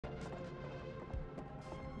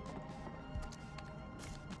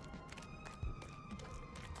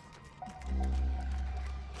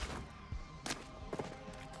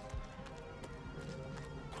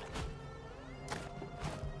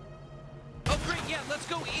Yeah, let's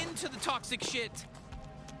go into the toxic shit.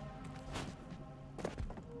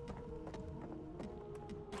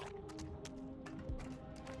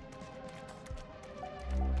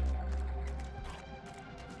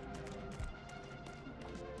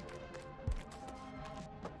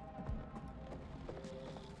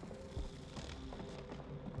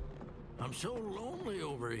 I'm so lonely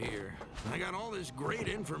over here. I got all this great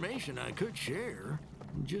information I could share.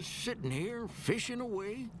 Just sitting here, fishing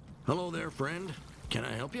away. Hello there, friend. Can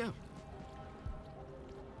I help you?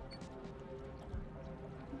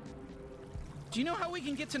 Do you know how we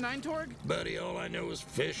can get to Nine Torg? Buddy, all I know is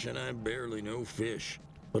fish, and I barely know fish.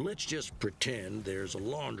 But let's just pretend there's a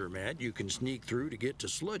laundromat you can sneak through to get to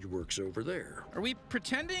Sludgeworks over there. Are we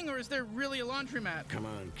pretending, or is there really a laundromat? Come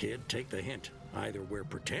on, kid, take the hint. Either we're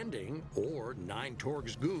pretending, or Nine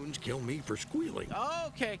Torg's goons kill me for squealing. Oh,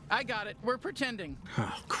 okay, I got it. We're pretending.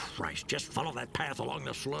 Oh, Christ, just follow that path along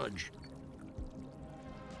the sludge.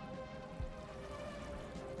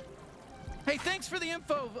 Hey, thanks for the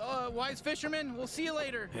info, wise fisherman. We'll see you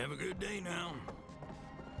later. Have a good day now.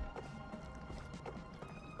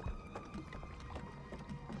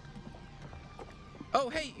 Oh,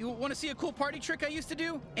 hey, you want to see a cool party trick I used to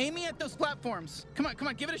do? Aim me at those platforms. Come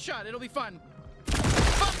on, give it a shot. It'll be fun.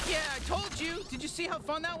 Fuck yeah, I told you. Did you see how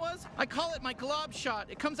fun that was? I call it my glob shot.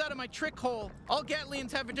 It comes out of my trick hole. All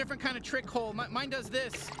Gatlians have a different kind of trick hole. Mine does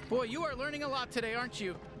this. Boy, you are learning a lot today, aren't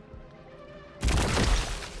you?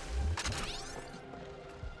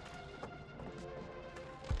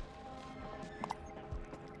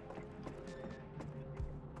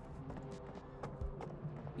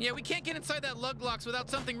 Yeah, we can't get inside that lug locks without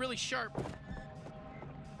something really sharp.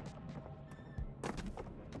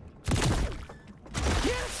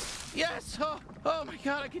 Yes! Yes! Oh my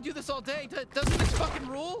god, I could do this all day. Doesn't this fucking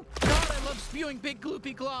rule? God, I love spewing big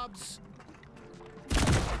gloopy globs.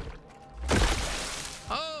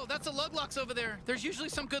 Oh, that's a lug locks over there. There's usually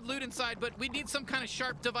some good loot inside, but we need some kind of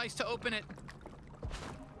sharp device to open it.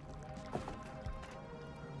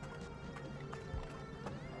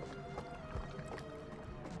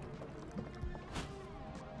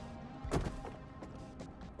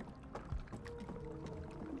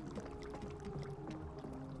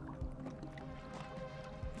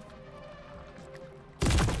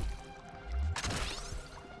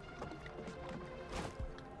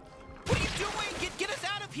 Get us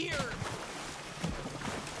out of here!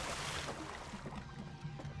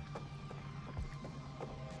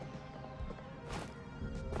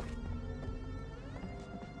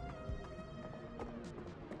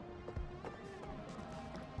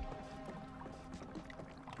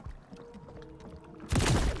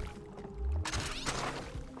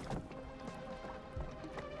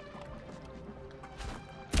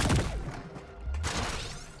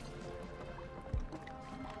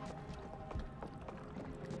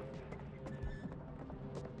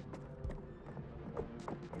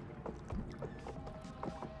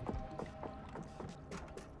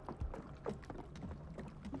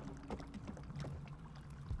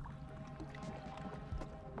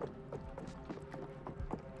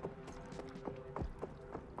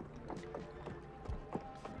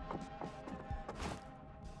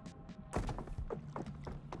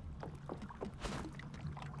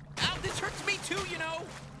 This hurts me too, you know!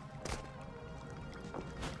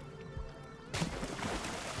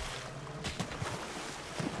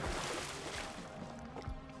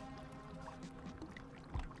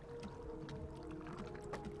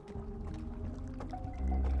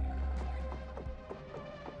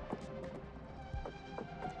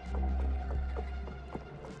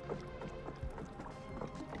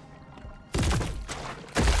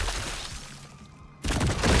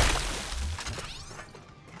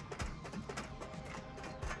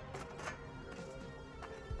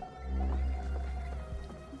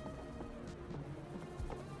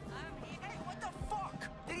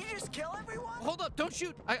 Hold up, don't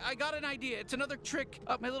shoot. I got an idea. It's another trick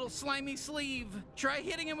up my little slimy sleeve. Try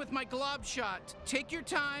hitting him with my glob shot. Take your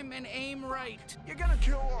time and aim right. You're gonna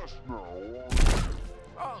kill us now.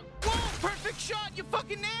 Oh, whoa, perfect shot. You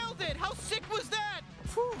fucking nailed it. How sick was that?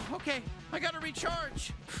 Whew, okay, I gotta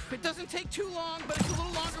recharge. It doesn't take too long, but it's a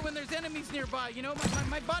little longer when there's enemies nearby, you know?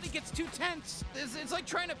 My body gets too tense. It's like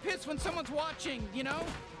trying to piss when someone's watching, you know?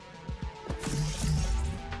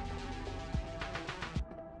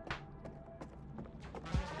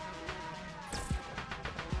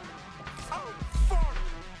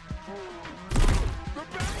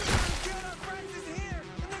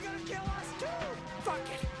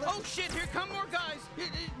 Oh shit, here come more guys.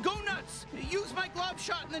 Go nuts. Use my glob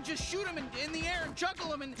shot and then just shoot them in the air and juggle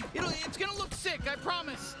them, and it's gonna look sick, I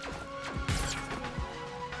promise.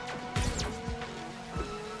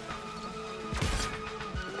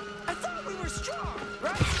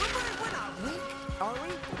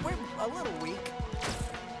 a little weak.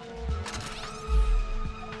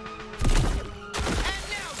 And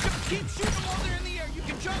now, just keep shooting them while they're in the air. You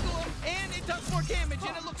can juggle them, and it does more damage,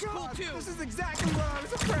 and it looks cool too. This is exactly what I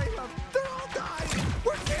was afraid of. They're all dying.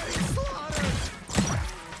 We're getting slaughtered.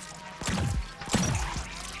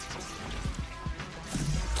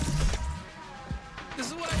 This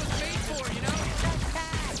is what I was made for, you know?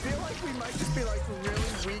 I feel like we might just be like really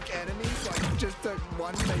weak enemies, like just the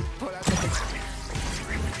one they put out the big...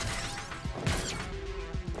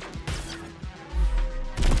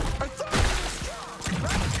 I thought it was strong,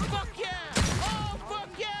 right? Fuck yeah! Oh, fuck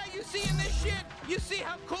yeah! You seeing this shit? You see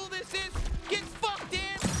how cool this is? Get fucked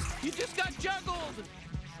in! You just got juggled!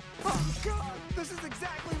 Oh god, this is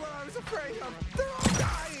exactly what I was afraid of. They're all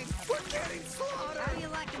dying. We're getting slaughtered. How you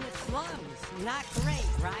liking the slums? Not great,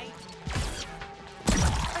 right?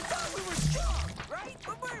 I thought we were strong, right?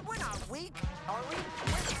 But we're not weak, are we?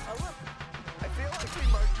 We're a little... I feel like we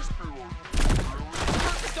might just be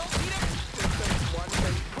Perfect, don't beat him! just the one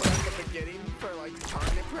they put at the beginning for like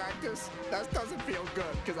target practice. That doesn't feel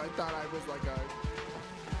good because I thought I was like a...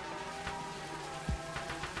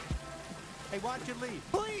 Hey, why'd you leave?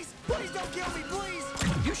 Please! Please don't kill me, please!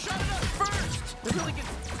 You shot it up first! It really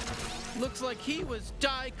gets... Looks like he was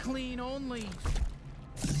die clean only.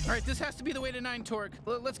 Alright, this has to be the way to 9 Torg.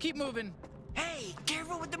 Let's keep moving. Hey,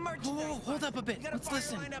 careful with the merchandise. Whoa, hold up a bit. You got a Let's fire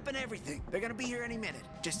listen. line up and everything. They're gonna be here any minute.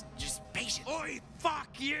 Just patient. Oi, fuck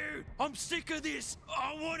you! I'm sick of this!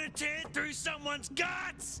 I want to tear through someone's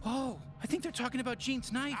guts! Oh, I think they're talking about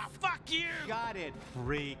Gene's knife. Ah, fuck you! Got it,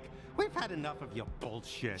 freak. We've had enough of your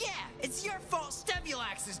bullshit. Yeah, it's your fault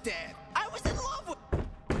Stemulax is dead. I was in love with...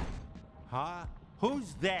 Huh?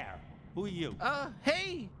 Who's there? Who are you?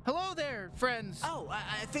 Hey! Hello there, friends. Oh,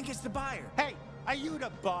 I think it's the buyer. Hey, are you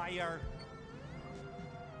the buyer?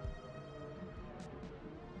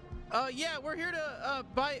 Yeah, we're here to,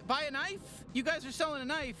 buy a knife. You guys are selling a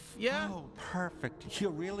knife, yeah? Oh, perfect.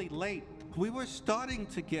 You're really late. We were starting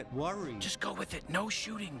to get worried. Just go with it. No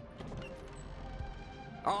shooting.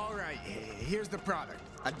 All right, here's the product.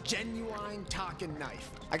 A genuine talking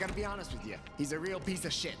knife. I gotta be honest with you, he's a real piece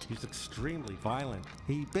of shit. He's extremely violent.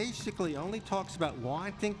 He basically only talks about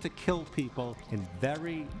wanting to kill people in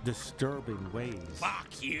very disturbing ways.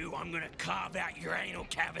 Fuck you! I'm gonna carve out your anal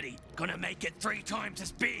cavity. Gonna make it 3 times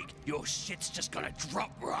as big. Your shit's just gonna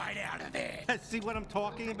drop right out of there. See what I'm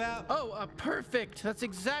talking about? Oh, perfect. That's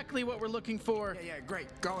exactly what we're looking for. Yeah, great.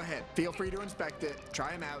 Go ahead. Feel free to inspect it.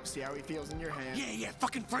 Try him out. See how he feels in your hand. Yeah,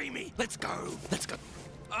 fucking free me. Let's go. Let's go.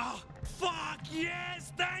 Oh, fuck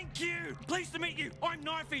yes, thank you. Pleased to meet you. I'm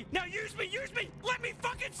Knifey. Now use me. Let me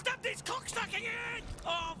fucking stab this cocksucking head.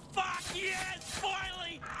 Oh, fuck yes,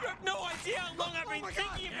 finally. You have no idea how long I've been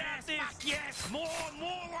thinking about this. Fuck yes, more.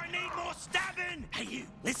 I need more stabbing. Hey, you,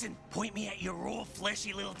 listen. Point me at your raw,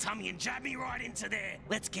 fleshy little tummy and jab me right into there.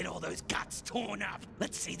 Let's get all those guts torn up.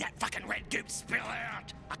 Let's see that fucking red goop spill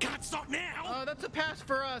out. I can't stop now. That's a pass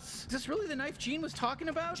for us. Is this really the knife Gene was talking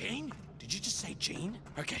about? Jane? Did you just say Jane?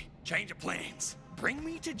 Okay, change of plans. Bring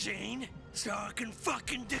me to Jane so I can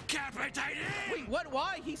fucking decapitate him! Wait, what?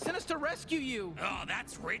 Why? He sent us to rescue you. Oh,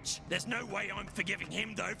 that's rich. There's no way I'm forgiving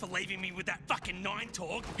him, though, for leaving me with that fucking 9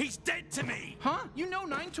 Torg. He's dead to me! Huh? You know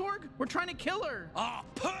 9 Torg? We're trying to kill her. Oh,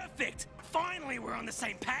 perfect! Finally, we're on the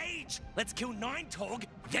same page! Let's kill 9 Torg,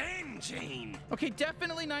 then Jane! Okay,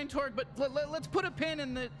 definitely 9 Torg, but let's put a pin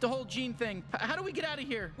in the whole Gene thing. How do we get out of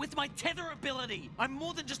here? With my tether ability! I'm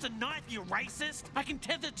more than just a knife, you racist! I can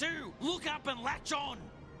tether too! Look up and latch on!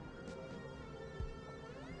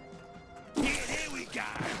 Yeah, there we go!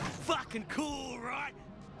 Fucking cool, right?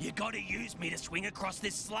 You gotta use me to swing across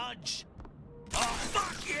this sludge. Oh,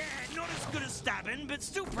 fuck yeah! Not as good as stabbing, but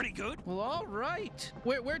still pretty good. Well, all right.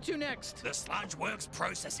 Where to next? The Sludge Works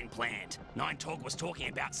processing plant. 9 Torg was talking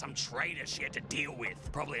about some traitor she had to deal with.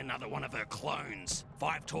 Probably another one of her clones.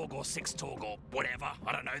 5 Torg or 6 Torg or whatever.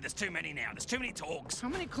 I don't know. There's too many now. There's too many Torgs. How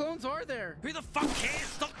many clones are there? Who the fuck cares?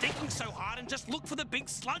 Stop thinking so hard and just look for the big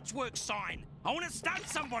Sludge Works sign. I want to stab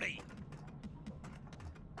somebody.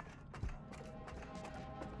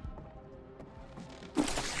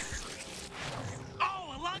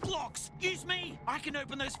 Oh, a lug locks. Use me. I can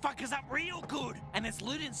open those fuckers up real good. And there's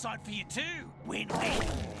loot inside for you too. Win-win.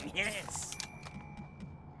 Yes.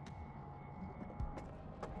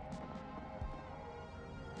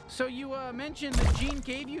 So you mentioned that Gene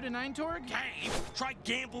gave you to 9 Torg? Game? Try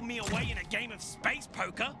gamble me away in a game of space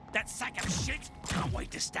poker? That sack of shit? Can't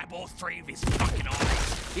wait to stab all 3 of his fucking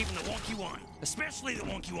eyes. Even the wonky one. Especially the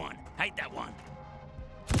wonky one. Hate that one.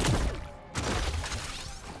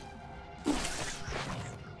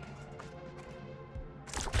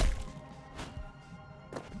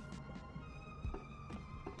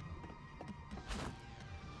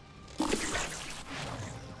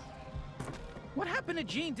 happened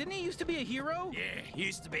to Gene? Didn't he used to be a hero? Yeah,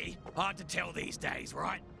 used to be. Hard to tell these days,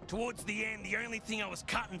 right? Towards the end, the only thing I was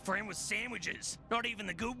cutting for him was sandwiches. Not even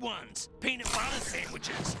the good ones. Peanut butter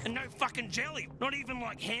sandwiches. And no fucking jelly. Not even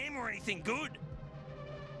like ham or anything good.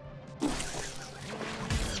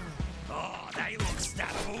 Oh, they look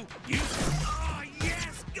stabbable. You... Oh,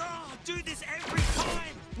 yes! Oh, do this every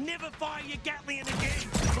time! Never fire your Gatlian again!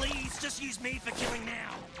 Please, just use me for killing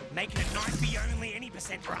now. Make it a knifey only any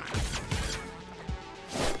 % run.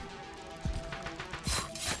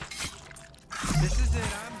 This is it,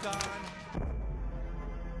 I'm gone.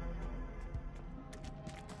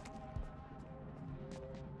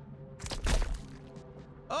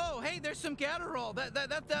 Oh, hey, there's some Gatterall.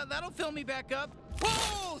 That'll fill me back up.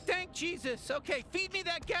 Whoa, thank Jesus. Okay, feed me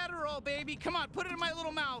that Gatterall, baby. Come on, put it in my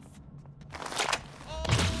little mouth. Oh,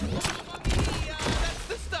 Mamma Mia, that's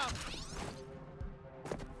the stuff.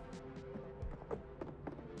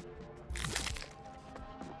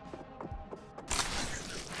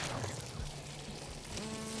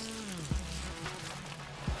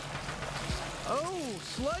 Oh,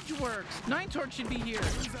 Sludge Works. Nine Torque should be here.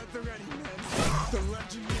 Who's at the ready, men? The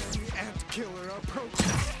legendary ant killer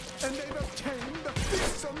approaches, and they've obtained the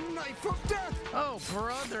fearsome knife of death. Oh,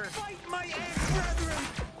 brother. Fight, my ant brethren!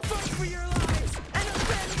 Fight for your lives and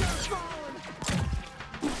avenge your fallen!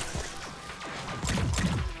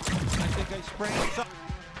 I think I sprained some.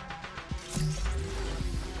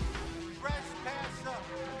 Trespasser!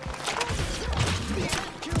 The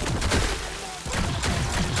ant killer!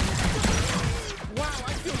 Wow,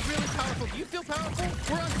 I feel really powerful. Do you feel powerful?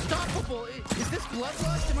 We're unstoppable. Is this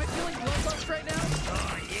bloodlust? Am I feeling bloodlust right now?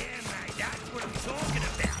 Oh, yeah, mate. That's what I'm talking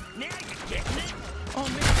about. Now you're getting it. Oh,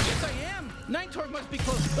 man, yes, I am. Nine Torque must be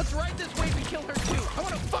close. Let's ride this wave and kill her, too. I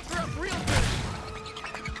want to fuck her up real good.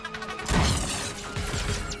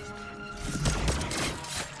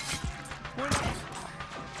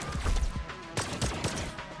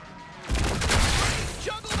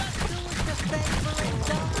 Juggle that. Do us the favor and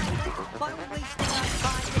die. Why are we wasting our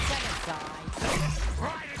time to genocide?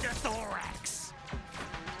 Right into thorax.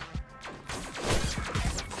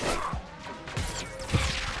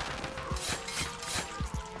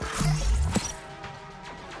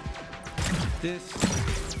 This.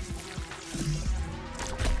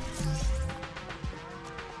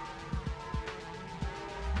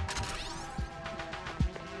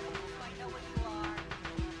 I know what you are.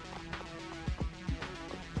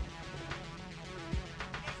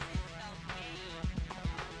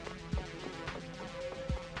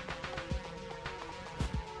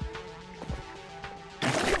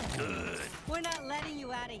 We're not letting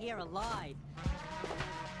you out of here alive.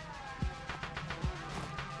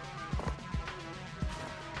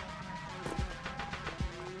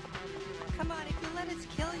 Come on, if you let us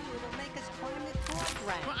kill you, it'll make us climb the Torque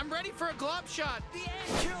rank. Well, I'm ready for a glob shot. The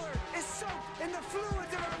ant killer is soaked in the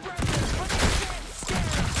fluids of our brethren, but they can't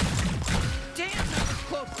scare us! Damn, that was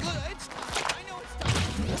close. Look, I know it's tough.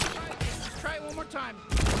 Let's try it again. Let's try it one more time.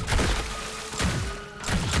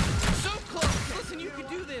 So close. Listen, you can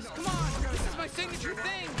do this. Come on. This is my signature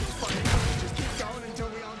thing. Just keep going until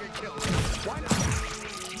we all get killed. Why not?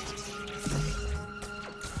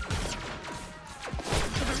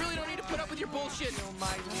 I really don't need to put up with your bullshit. Feel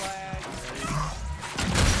my legs.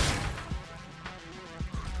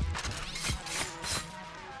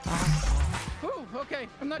 Whew, okay.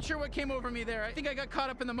 I'm not sure what came over me there. I think I got caught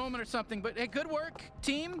up in the moment or something. But hey, good work,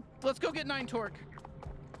 team. Let's go get Nine Torque.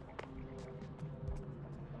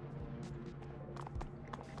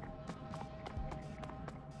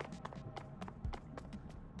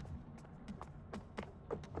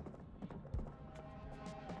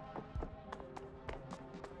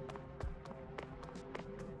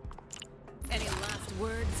 Any last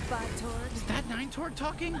words, Five Torg? Is that Nine Torque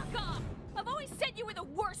talking? Fuck off! I've always said you were the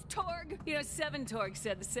worst Torg! You know, Seven Torg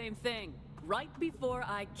said the same thing. Right before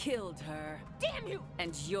I killed her. Damn you!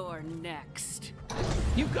 And you're next.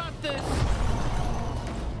 You got this.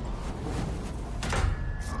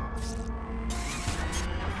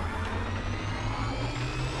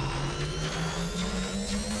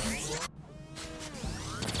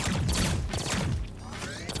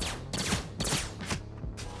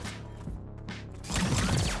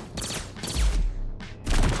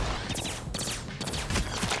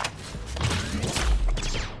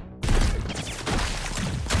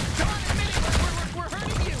 Come on, admit it. We're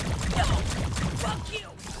hurting you. No! Fuck you!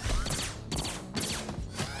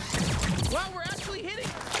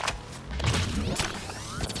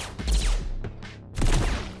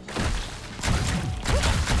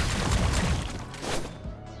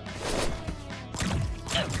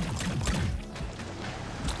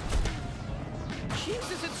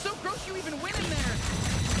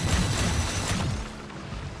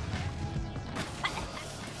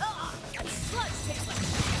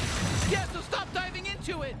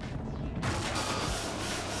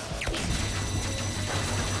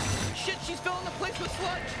 into a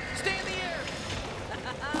sludge. Stay in the air.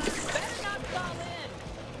 Better not fall in.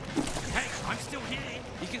 Hey, I'm still here.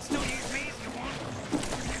 You can still use me if you want.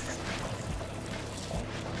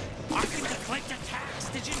 I can deflect attacks.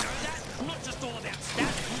 Did you know that? I'm not just all about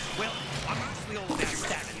stabbing. Well, I'm mostly all about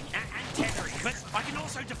stabbing and tethering, but I can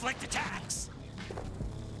also deflect attacks.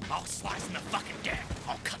 I'll slice them the fucking deck.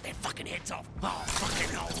 I'll cut their fucking heads off. I'll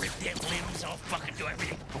rip their limbs. I'll fucking do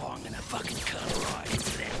everything. Oh, I'm gonna fucking cut right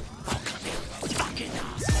into them. I'll cut their fucking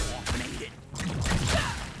asshole off and eat it.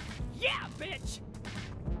 Yeah, bitch!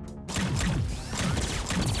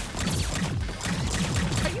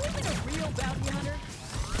 Are you even a real bounty hunter?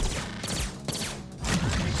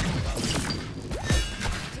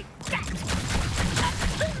 Take that! That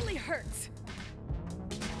totally hurts!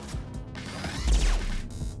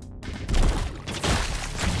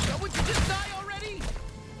 Would you just die already?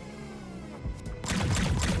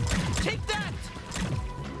 Take that!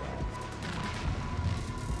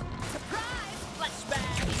 Surprise!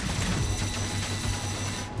 Flashback!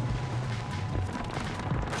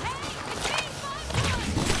 Hey, it's me, Five-Toy!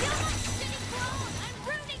 You're my shitty clone! I'm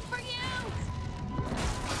rooting for you!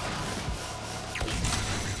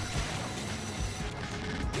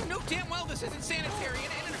 You know damn well this isn't sanitary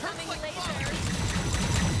and it hurts like fuck.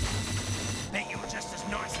 Bet you're just as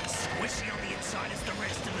nice and squishy on the inside as the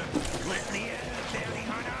rest of them. Let the bounty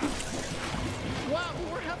hunter. Wow,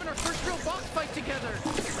 we're having our first real boss fight together.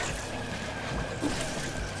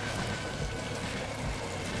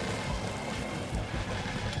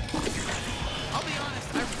 I'll be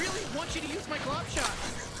honest, I really want you to use my glob shot.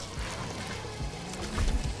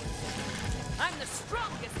 I'm the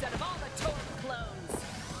strongest out of all the Torg clones.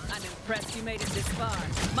 I'm impressed you made it this far.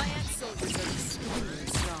 My ex-soldiers are extremely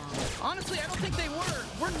strong. Honestly, I don't think they were.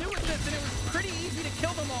 We're new at this and it was pretty easy to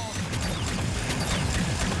kill them all.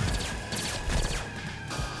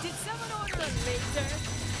 Did someone order a laser?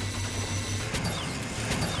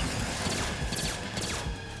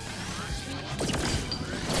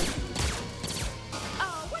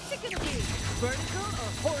 Oh, what's it gonna be? Vertical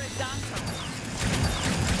or horizontal?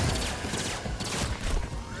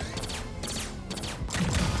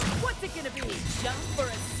 What's it gonna be? Jump or a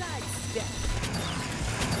sidestep?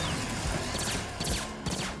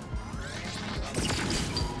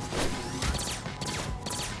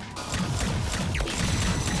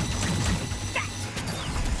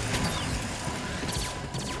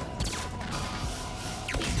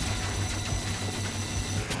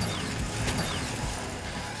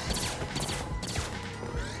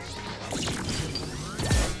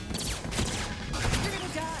 You're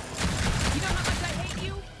gonna die. You know how much I hate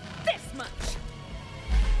you? This much.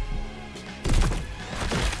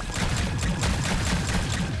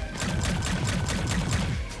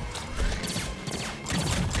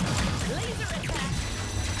 Laser attack.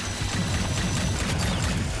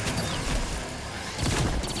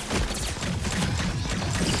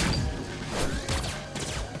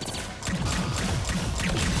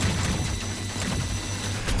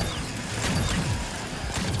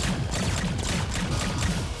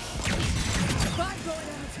 If I'm going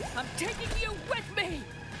out, I'm taking you with me.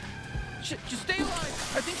 Just stay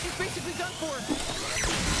alive. I think she's basically done for.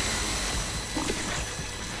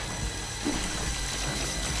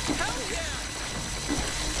 Hell yeah!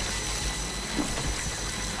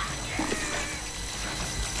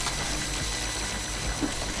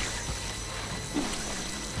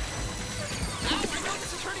 Ow, I know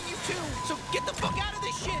this is hurting you too, so get the fuck out of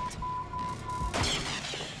this shit!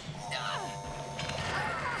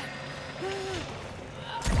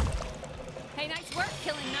 Hey, nice work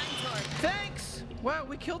killing Nine Torg. Thanks! Wow,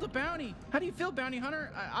 we killed a bounty. How do you feel, bounty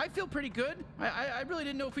hunter? I feel pretty good. I really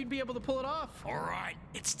didn't know if we'd be able to pull it off. All right,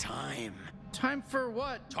 it's time. Time for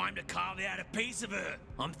what? Time to carve out a piece of her.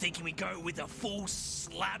 I'm thinking we go with a full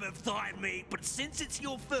slab of thigh meat, but since it's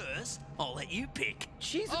your first, I'll let you pick.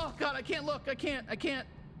 Jesus! Oh god, I can't look. I can't.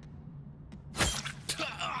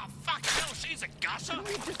 Oh, fuck hell, she's a gusher. Couldn't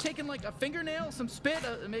we have just taken like a fingernail, some spit,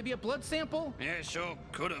 maybe a blood sample? Yeah, sure,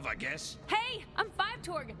 could have, I guess. Hey, I'm Five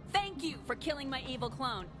Torg. Thank you for killing my evil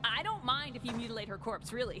clone. I don't mind if you mutilate her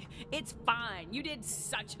corpse, really. It's fine. You did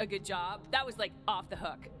such a good job. That was like off the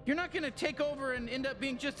hook. You're not gonna take over and end up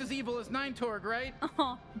being just as evil as Nine Torg, right?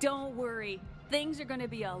 Oh, don't worry. Things are gonna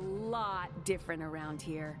be a lot different around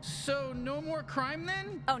here. So no more crime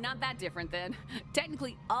then? Oh, not that different then.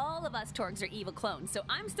 Technically, all of us Torgs are evil clones, so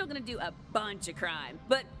I'm still gonna do a bunch of crime.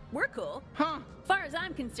 But we're cool. Huh? Far as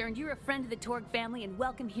I'm concerned, you're a friend of the Torg family and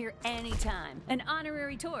welcome here anytime. An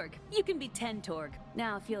honorary Torg. You can be 10 Torg.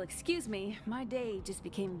 Now, if you'll excuse me, my day just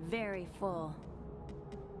became very full.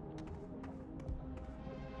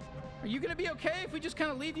 Are you gonna be okay if we just kind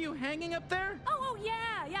of leave you hanging up there? Oh,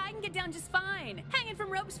 yeah, I can get down just fine. Hanging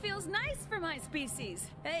from ropes feels nice for my species.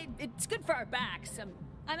 Hey, it's good for our backs.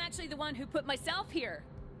 I'm actually the one who put myself here.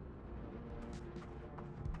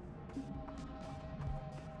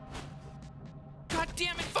 God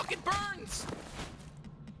damn it, fucking burns!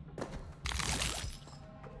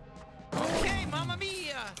 Okay, Mamma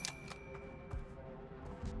Mia!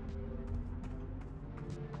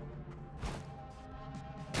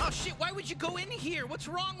 Oh shit, why would you go in here? What's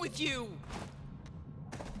wrong with you?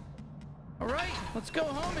 All right, let's go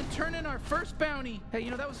home and turn in our first bounty. Hey, you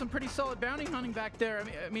know, that was some pretty solid bounty hunting back there.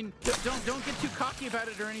 I mean, don't get too cocky about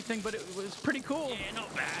it or anything, but it was pretty cool. Yeah,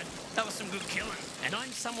 not bad. That was some good killing. And I'm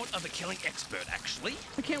somewhat of a killing expert, actually.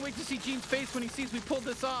 I can't wait to see Gene's face when he sees we pulled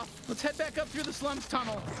this off. Let's head back up through the slums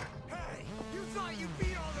tunnel. Hey, you thought you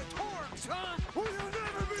beat all the Torgs, huh? Well, you'll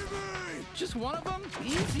never be me! Just one of them?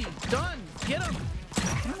 Easy. Done. Get him.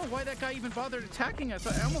 I don't know why that guy even bothered attacking us.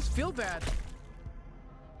 I almost feel bad.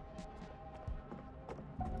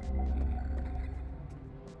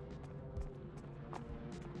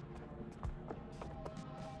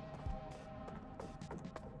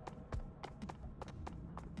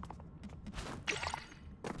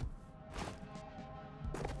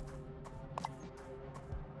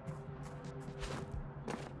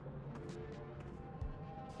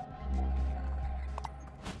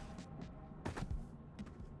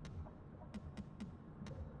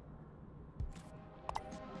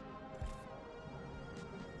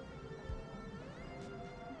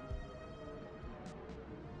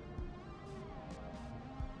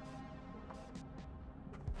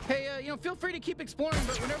 Hey, you know, feel free to keep exploring,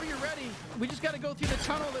 but whenever you're ready, we just got to go through the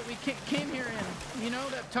tunnel that we came here in. You know,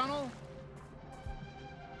 that tunnel?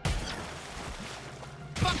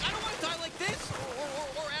 Fuck, I don't want to die like this,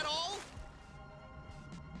 or at all.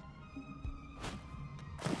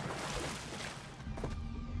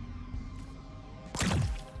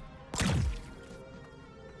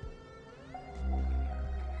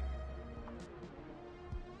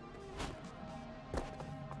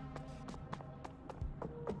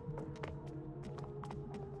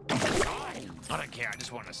 I don't care, I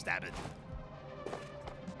just want to stab it.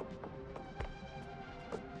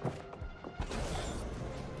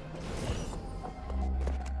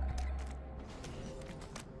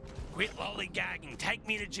 Quit lollygagging, take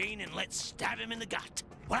me to Gene and let's stab him in the gut.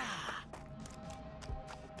 Wah!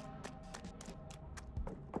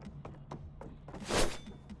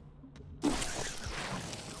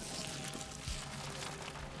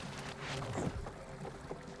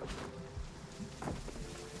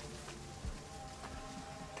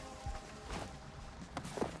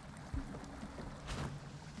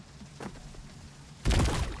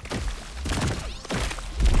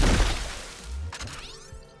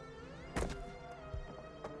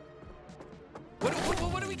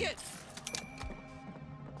 What do we get?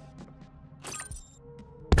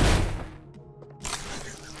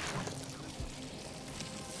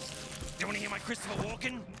 You want to hear my Christopher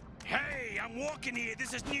Walken? Hey, I'm walking here.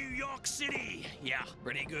 This is New York City. Yeah,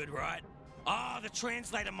 pretty good, right? Ah, the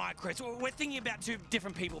translator mic, Chris. We're thinking about two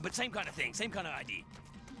different people, but same kind of thing, same kind of idea.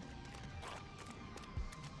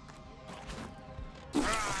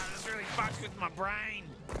 Ah, this really fucks with my brain.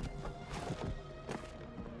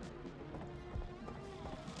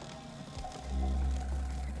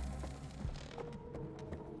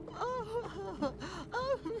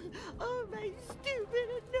 Oh, my stupid,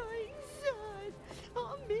 annoying son.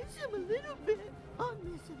 I'll miss him a little bit. I'll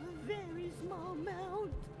miss him a very small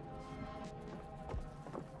amount.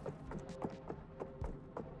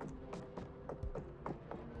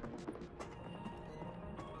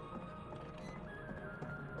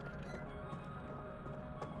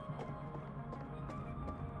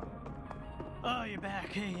 Oh, you're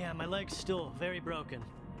back. Hey, yeah, my leg's still very broken.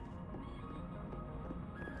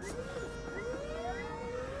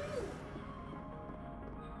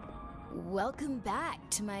 Welcome back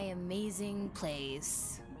to my amazing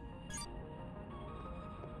place.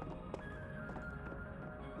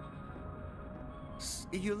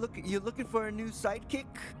 You looking for a new sidekick?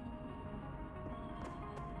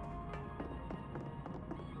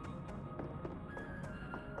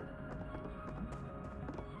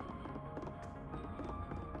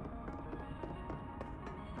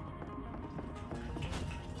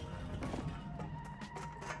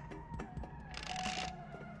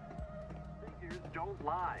 don't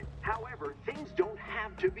lie. However, things don't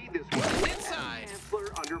have to be this way. What's inside? Chancellor,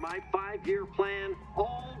 under my 5-year plan,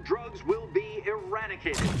 all drugs will be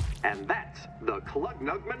eradicated. And that's the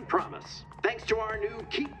Klugnugman promise. Thanks to our new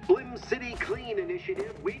Keep Blim City Clean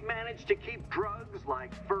initiative, we've managed to keep drugs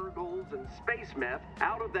like Fergles and space meth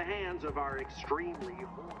out of the hands of our extremely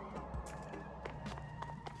horny.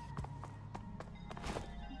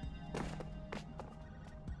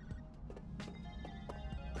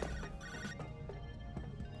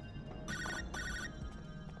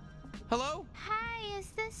 Hello? Hi,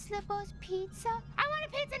 is this Slippo's Pizza? I want a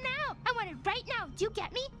pizza now! I want it right now! Do you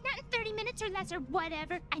get me? Not in 30 minutes or less or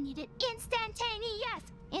whatever. I need it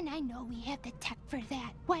instantaneous! And I know we have the tech for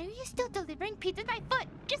that. Why are you still delivering pizzas by foot?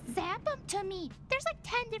 Just zap them to me. There's like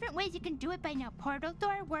 10 different ways you can do it by now. Portal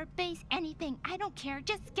door, warp base, anything. I don't care.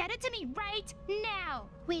 Just get it to me right now.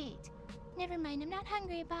 Wait. Never mind. I'm not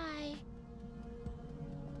hungry. Bye.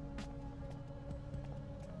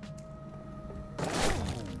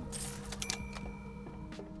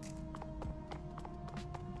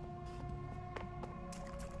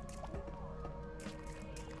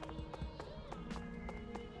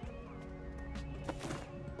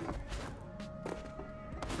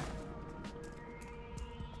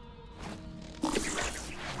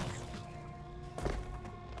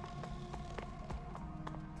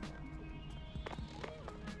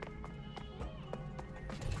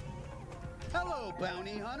 Hello,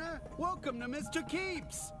 bounty hunter. Welcome to Mr.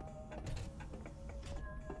 Keeps.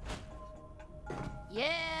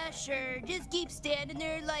 Yeah, sure. Just keep standing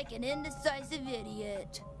there like an indecisive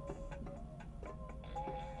idiot.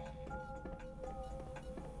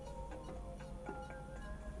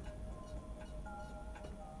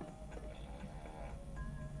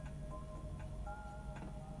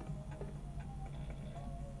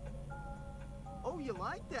 Oh, you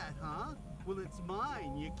like that, huh? Well, it's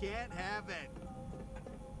mine. You can't have it.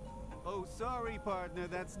 Oh, sorry, partner.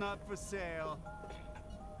 That's not for sale.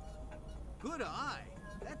 Good eye.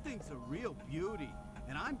 That thing's a real beauty.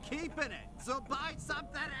 And I'm keeping it. So buy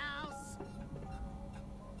something else.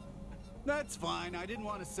 That's fine. I didn't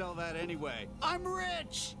want to sell that anyway. I'm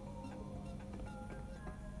rich!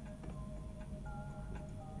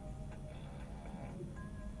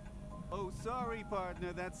 Oh, sorry,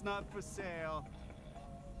 partner. That's not for sale.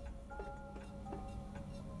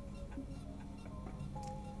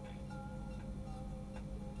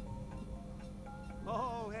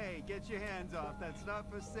 Oh, hey, get your hands off. That's not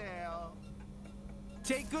for sale.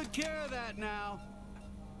 Take good care of that now.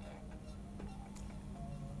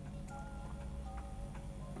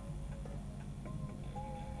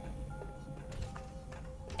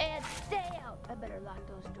 And stay out. I better lock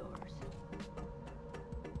those doors.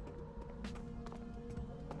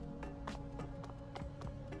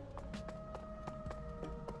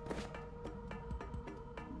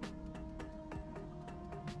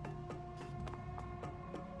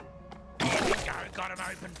 Got him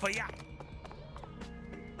open for ya.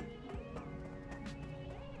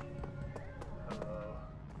 Hello,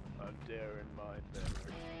 I'm Darren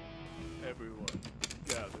Mindbender. Everyone,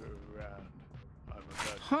 gather around. I'm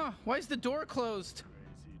about to Huh, why is the door closed?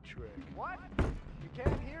 crazy trick. What? You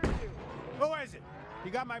can't hear you. Who is it?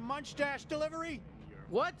 You got my Munch Dash delivery?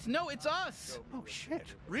 What? No, it's us. Oh, shit.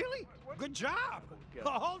 Really? Good job.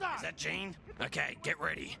 Oh, hold on. Is that Gene? Okay, get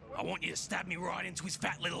ready. I want you to stab me right into his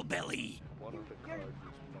fat little belly. One of the cards is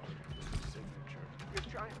marked with a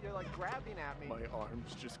signature. You're like grabbing at me. My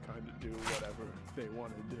arms just kind of do whatever they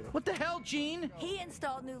want to do. What the hell, Gene? He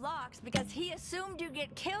installed new locks because he assumed you'd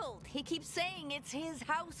get killed. He keeps saying it's his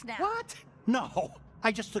house now. What? No.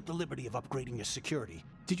 I just took the liberty of upgrading your security.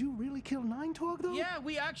 Did you really kill Nine Torg, though? Yeah,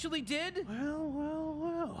 we actually did.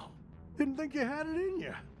 Well. Didn't think you had it in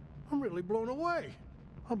you. I'm really blown away.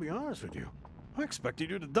 I'll be honest with you. I expected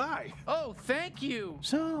you to die. Oh, thank you.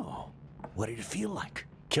 So, what did it feel like,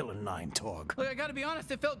 killing Nine Torg? Look, I gotta be honest,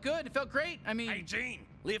 it felt good. It felt great. I mean... Hey, Gene,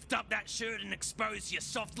 lift up that shirt and expose your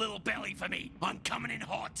soft little belly for me. I'm coming in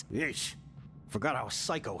hot. Yeesh. Forgot how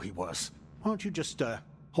psycho he was. Why don't you just,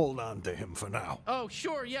 hold on to him for now? Oh,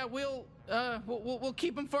 sure, yeah, we'll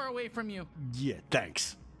keep him far away from you. Yeah,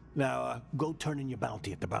 thanks. Now, go turn in your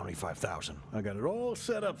bounty at the Bounty 5000. I got it all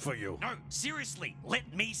set up for you. No, seriously,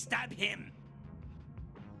 let me stab him.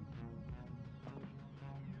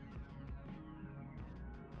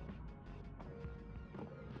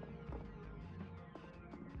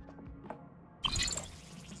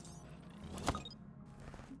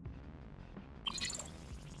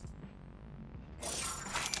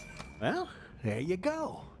 Well, there you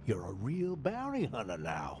go. You're a real bounty hunter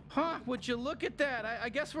now. Huh, would you look at that? I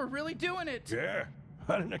guess we're really doing it. Yeah.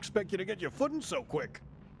 I didn't expect you to get your footing so quick.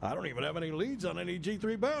 I don't even have any leads on any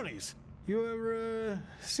G3 bounties. You ever,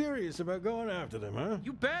 serious about going after them, huh?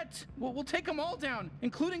 You bet. We'll take them all down,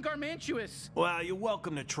 including Garmantuous. Well, you're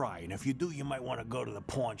welcome to try, and if you do, you might want to go to the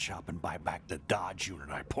pawn shop and buy back the Dodge unit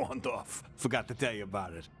I pawned off. Forgot to tell you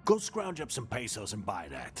about it. Go scrounge up some pesos and buy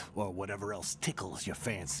that, or whatever else tickles your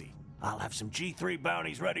fancy. I'll have some G3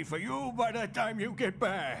 bounties ready for you by the time you get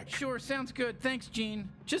back. Sure, sounds good. Thanks, Gene.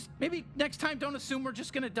 Just maybe next time don't assume we're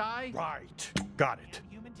just gonna die. Right. Got it.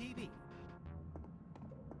 Human TV.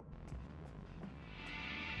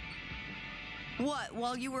 What,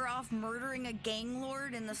 while you were off murdering a gang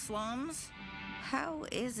lord in the slums? How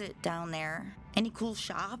is it down there? Any cool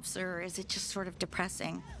shops, or is it just sort of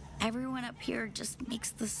depressing? Everyone up here just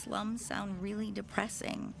makes the slums sound really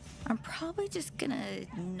depressing. I'm probably just gonna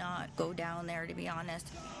not go down there, to be honest.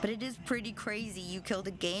 But it is pretty crazy you killed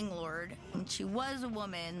a gang lord. And she was a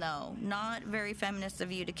woman, though. Not very feminist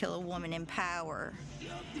of you to kill a woman in power.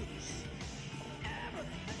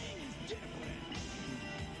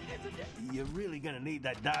 You're really gonna need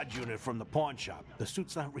that Dodge unit from the pawn shop. The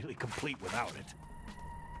suit's not really complete without it.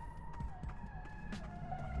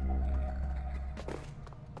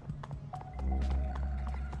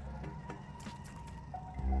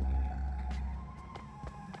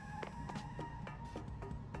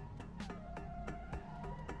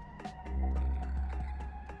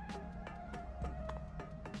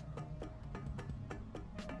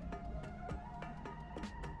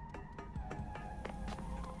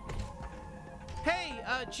 Hey,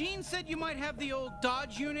 Gene said you might have the old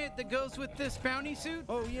Dodge unit that goes with this bounty suit.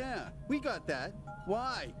 Oh, yeah. We got that.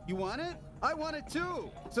 Why? You want it? I want it too.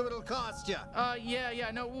 So it'll cost you. Yeah.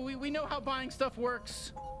 No, we know how buying stuff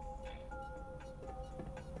works.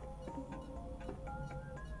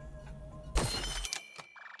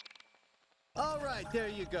 All right, there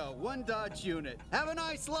you go. One Dodge unit. Have a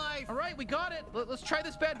nice life. All right, we got it. Let's try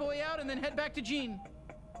this bad boy out and then head back to Gene.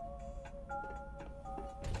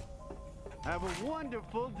 Have a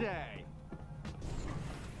wonderful day.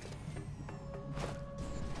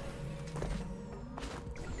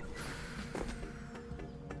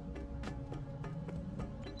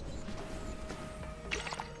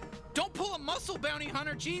 Don't pull a muscle, bounty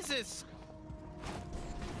hunter, Jesus!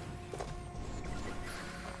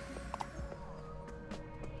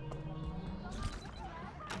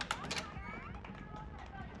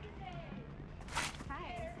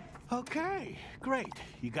 Okay, great.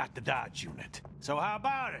 You got the Dodge unit. So how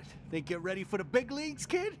about it? Think you're ready for the big leagues,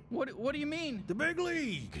 kid? What do you mean? The big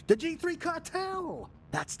league! The G3 cartel!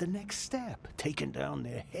 That's the next step, taking down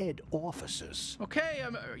their head officers. Okay,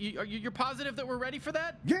 you're positive that we're ready for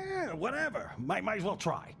that? Yeah, whatever. Might as well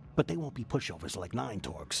try. But they won't be pushovers like Nine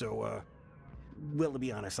Torg, so, well, to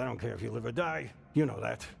be honest, I don't care if you live or die. You know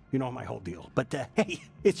that. You know my whole deal. But, hey,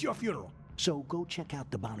 it's your funeral. So go check out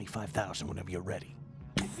the Bounty 5000 whenever you're ready.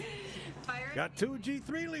 Got 2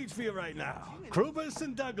 G3 leads for you right now. Krubus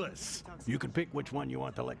and Douglas. You can pick which one you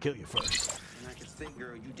want to let kill you first. And I can say,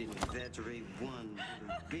 girl, you didn't exaggerate one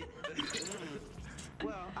bit.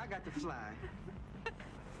 Well, I got to fly.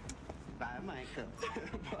 Bye, Michael.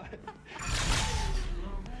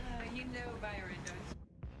 You know Byron, don't you?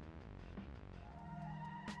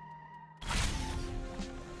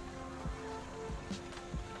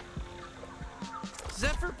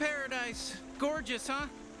 Zephyr Paradise. Gorgeous, huh?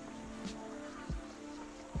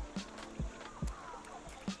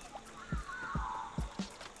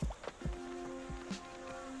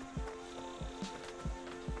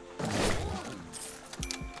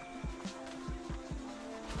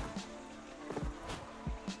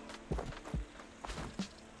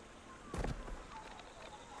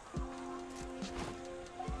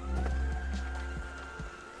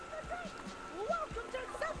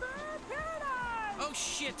 Oh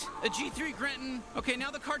shit! A G3 Grenton. Okay,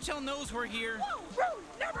 now the cartel knows we're here. Whoa, rude,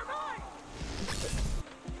 never mind!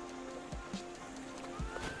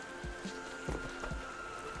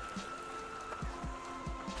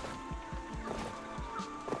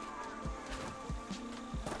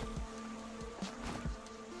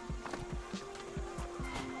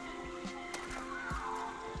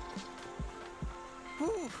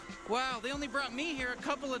 Whew. Wow, they only brought me here a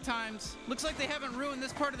couple of times. Looks like they haven't ruined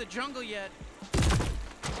this part of the jungle yet.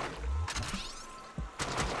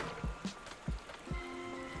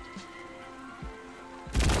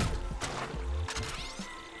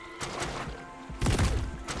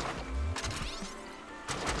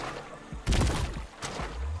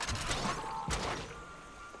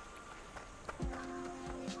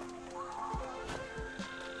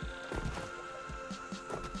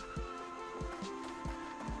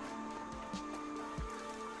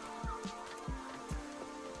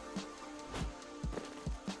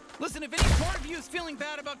 Listen, if any part of you is feeling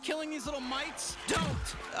bad about killing these little mites, don't.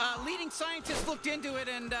 Leading scientists looked into it,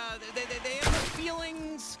 and they have no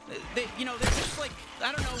feelings. They're just like,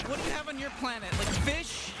 I don't know, what do you have on your planet? Like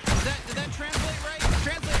fish? Did that translate right?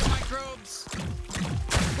 Translate microbes.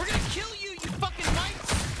 We're gonna kill you, you fucking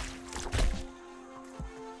mites!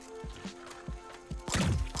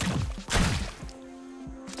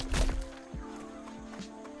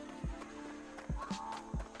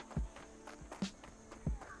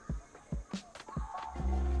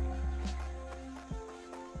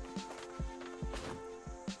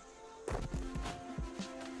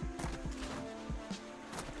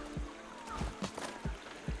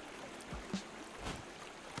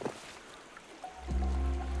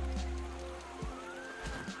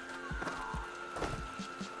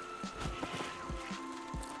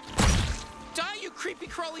 Creepy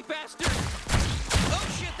crawly bastard! Oh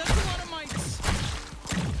shit, that's a lot of mites!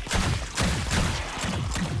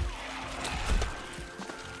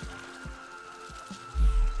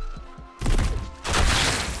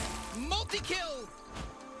 Multi-kill!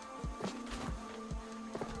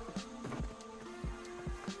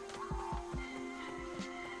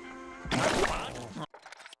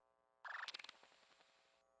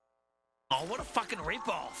 Oh, what a fucking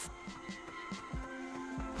ripoff!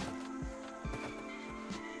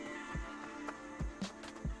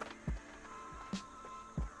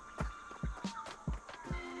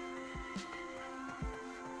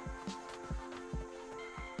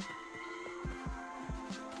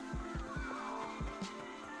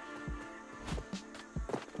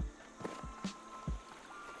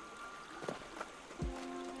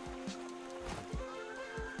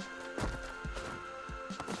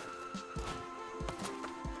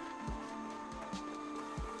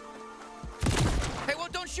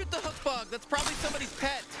 Don't shoot the hook bug. That's probably somebody's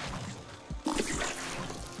pet.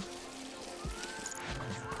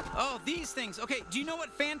 Oh, these things. Okay, do you know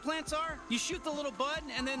what fan plants are? You shoot the little bud,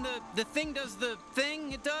 and then the thing does the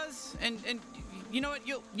thing it does, and you know what?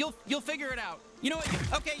 You'll figure it out. You know what?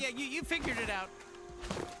 Okay, yeah, you figured it out.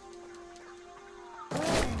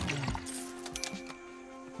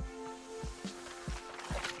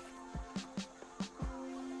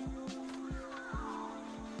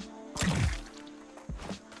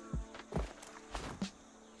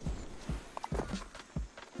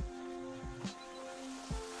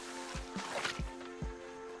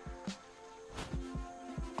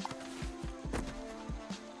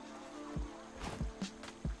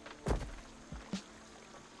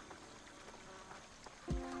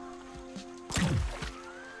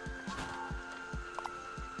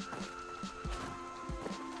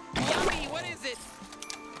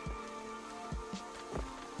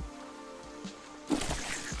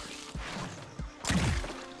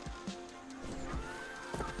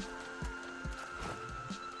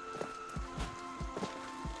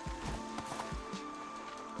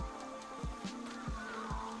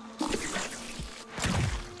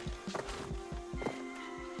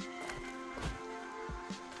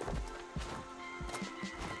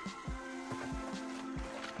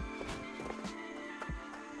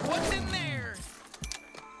 What's in there?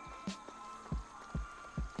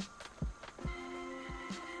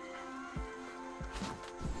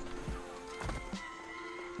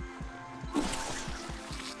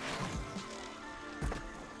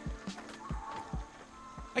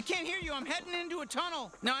 I can't hear you. I'm heading into a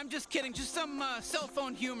tunnel. No, I'm just kidding. Just some cell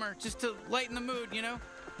phone humor, just to lighten the mood, you know?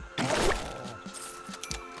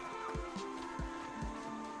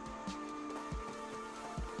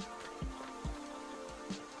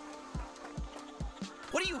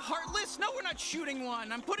 What are you, heartless? No, we're not shooting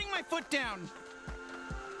one. I'm putting my foot down.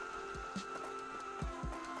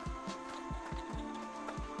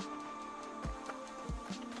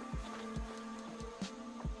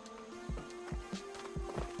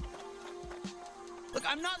 Look,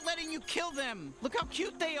 I'm not letting you kill them. Look how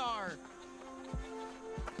cute they are.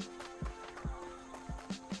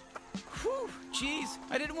 Whew, jeez.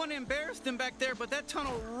 I didn't want to embarrass them back there, but that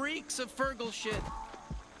tunnel reeks of Fergal shit.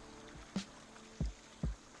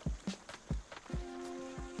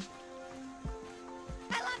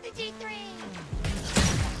 G3!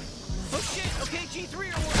 Oh shit! Okay, G3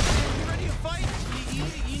 or what? You ready to fight? You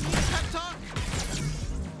need a pep talk?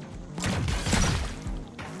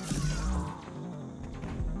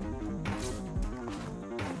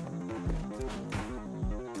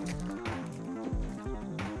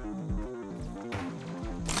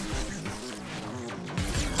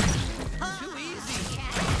 Too easy.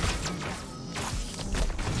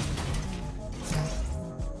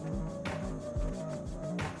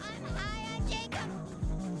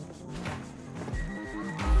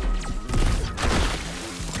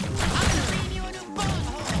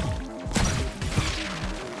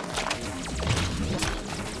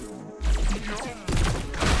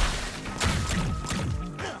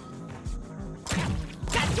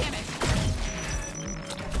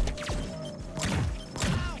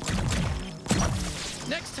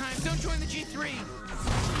 don't join the G3.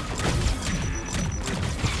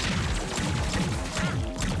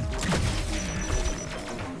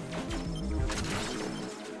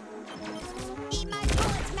 Eat my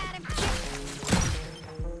bullets, Madam Chick.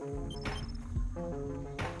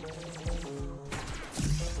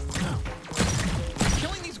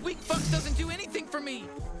 Killing these weak fucks doesn't do anything for me.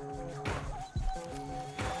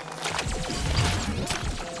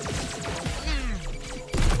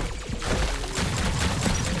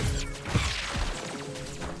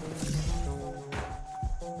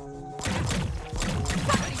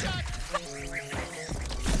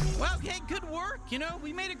 Well, hey, good work. You know,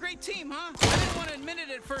 we made a great team, huh? I didn't want to admit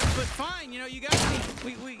it at first, but fine. You know, you guys,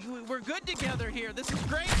 we're good together here. This is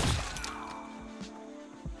great.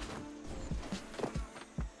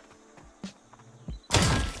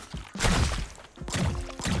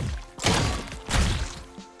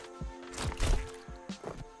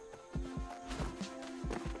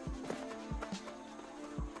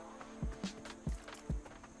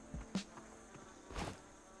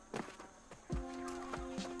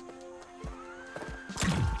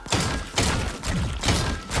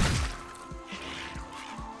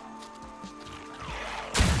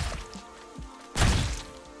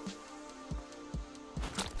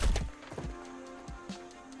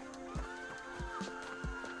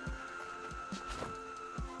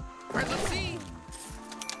 All right, let's see.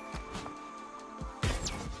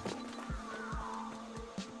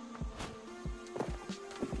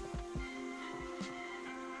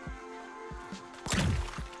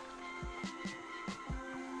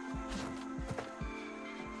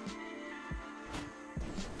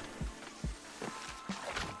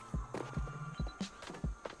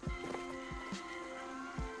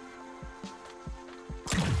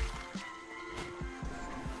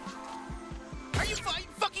 Are you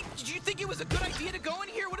fucking? Did you think it was a good idea to go in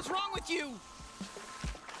here? What is wrong with you?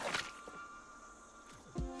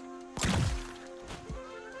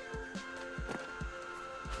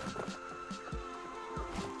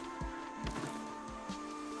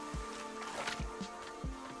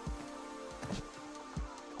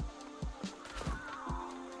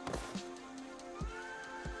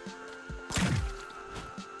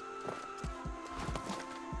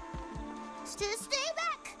 Stay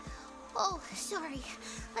back! Oh, sorry.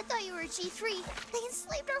 I thought you were a G3. They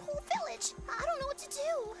enslaved our whole village. I don't know what to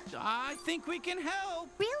do. I think we can help.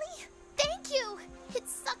 Really? Thank you! It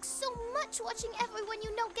sucks so much watching everyone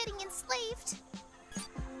you know getting enslaved.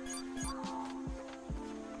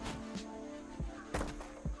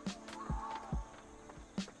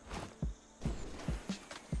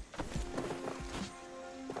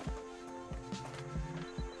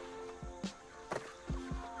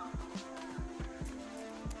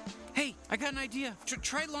 Hey, I got an idea.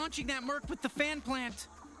 Try launching that Merc with the fan plant.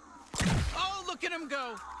 Oh, look at him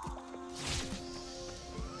go.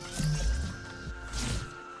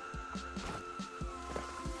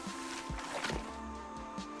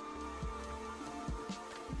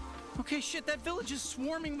 Okay, shit, that village is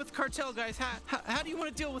swarming with cartel guys. How do you want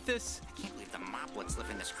to deal with this? I can't believe the Moplets live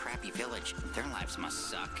in this crappy village. Their lives must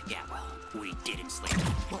suck. Yeah, well, we did enslave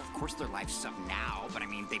them. Well, of course their lives suck now, but I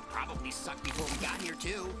mean, they probably sucked before we got here,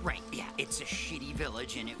 too. Right, yeah, it's a shitty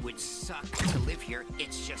village, and it would suck to live here.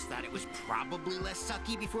 It's just that it was probably less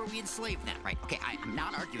sucky before we enslaved them. Right, okay, I'm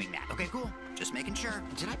not arguing that. Okay, cool. Just making sure.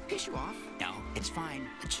 Did I piss you off? No, it's fine.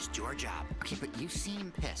 It's just your job. Okay, but you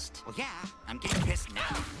seem pissed. Well, yeah, I'm getting pissed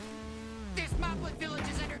now. This Moplet village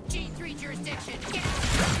is under G3 jurisdiction. Get out!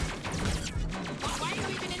 Why are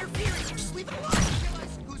you even interfering? Just leave it alone. Kill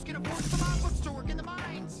us. Who's gonna force the Moplets to work in the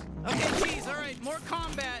mines? Okay, geez, all right, more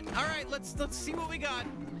combat. All right, let's see what we got.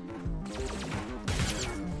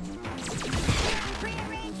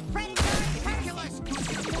 Prearranged predatory. Kill us. Who's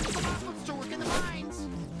gonna force the Moplets to work in the mines?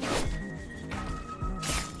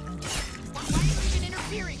 Why are you even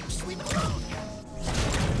interfering? Just leave it alone.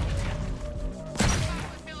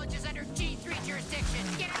 G3 jurisdiction.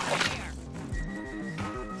 Get out of here!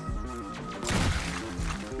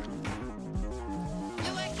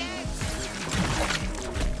 You like eggs?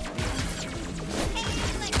 Hey,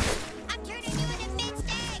 Alex! I'm turning you into minced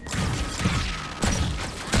eggs!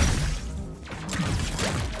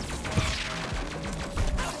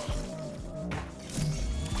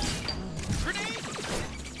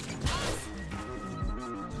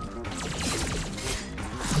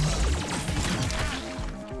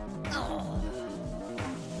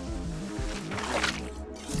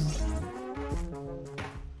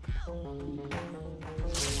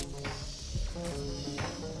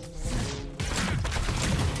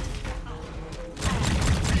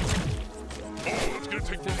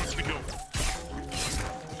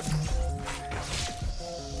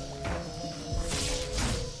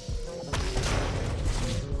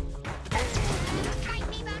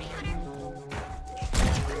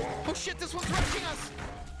 Someone's rushing us!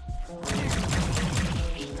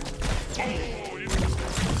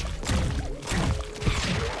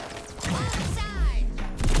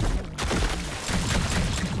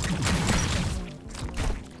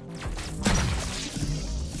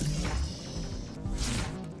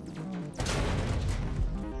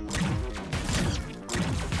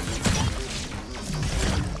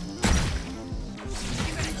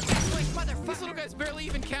 These little guys barely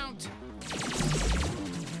even count.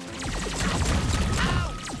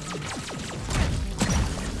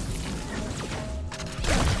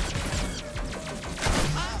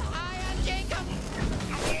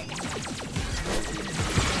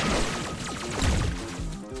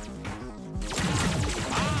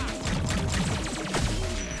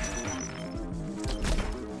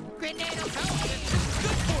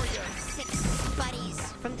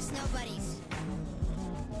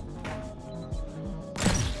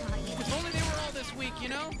 You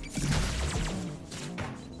know?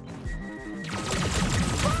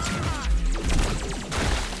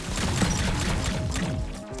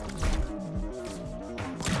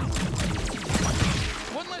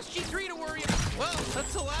 One less G3 to worry about. Well,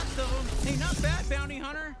 that's the last of them. Hey, not bad, Bounty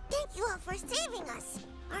Hunter. Thank you all for saving us.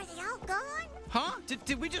 Are they all gone? Huh?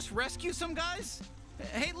 Did we just rescue some guys?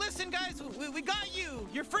 Hey, listen, guys, we got you.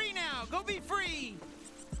 You're free now. Go be free.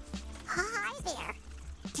 Hi there.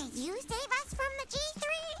 Did you save us from the G3?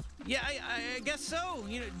 Yeah, I guess so.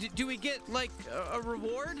 You know, do we get, like, a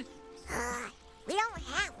reward? We don't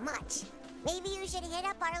have much. Maybe you should hit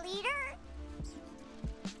up our leader?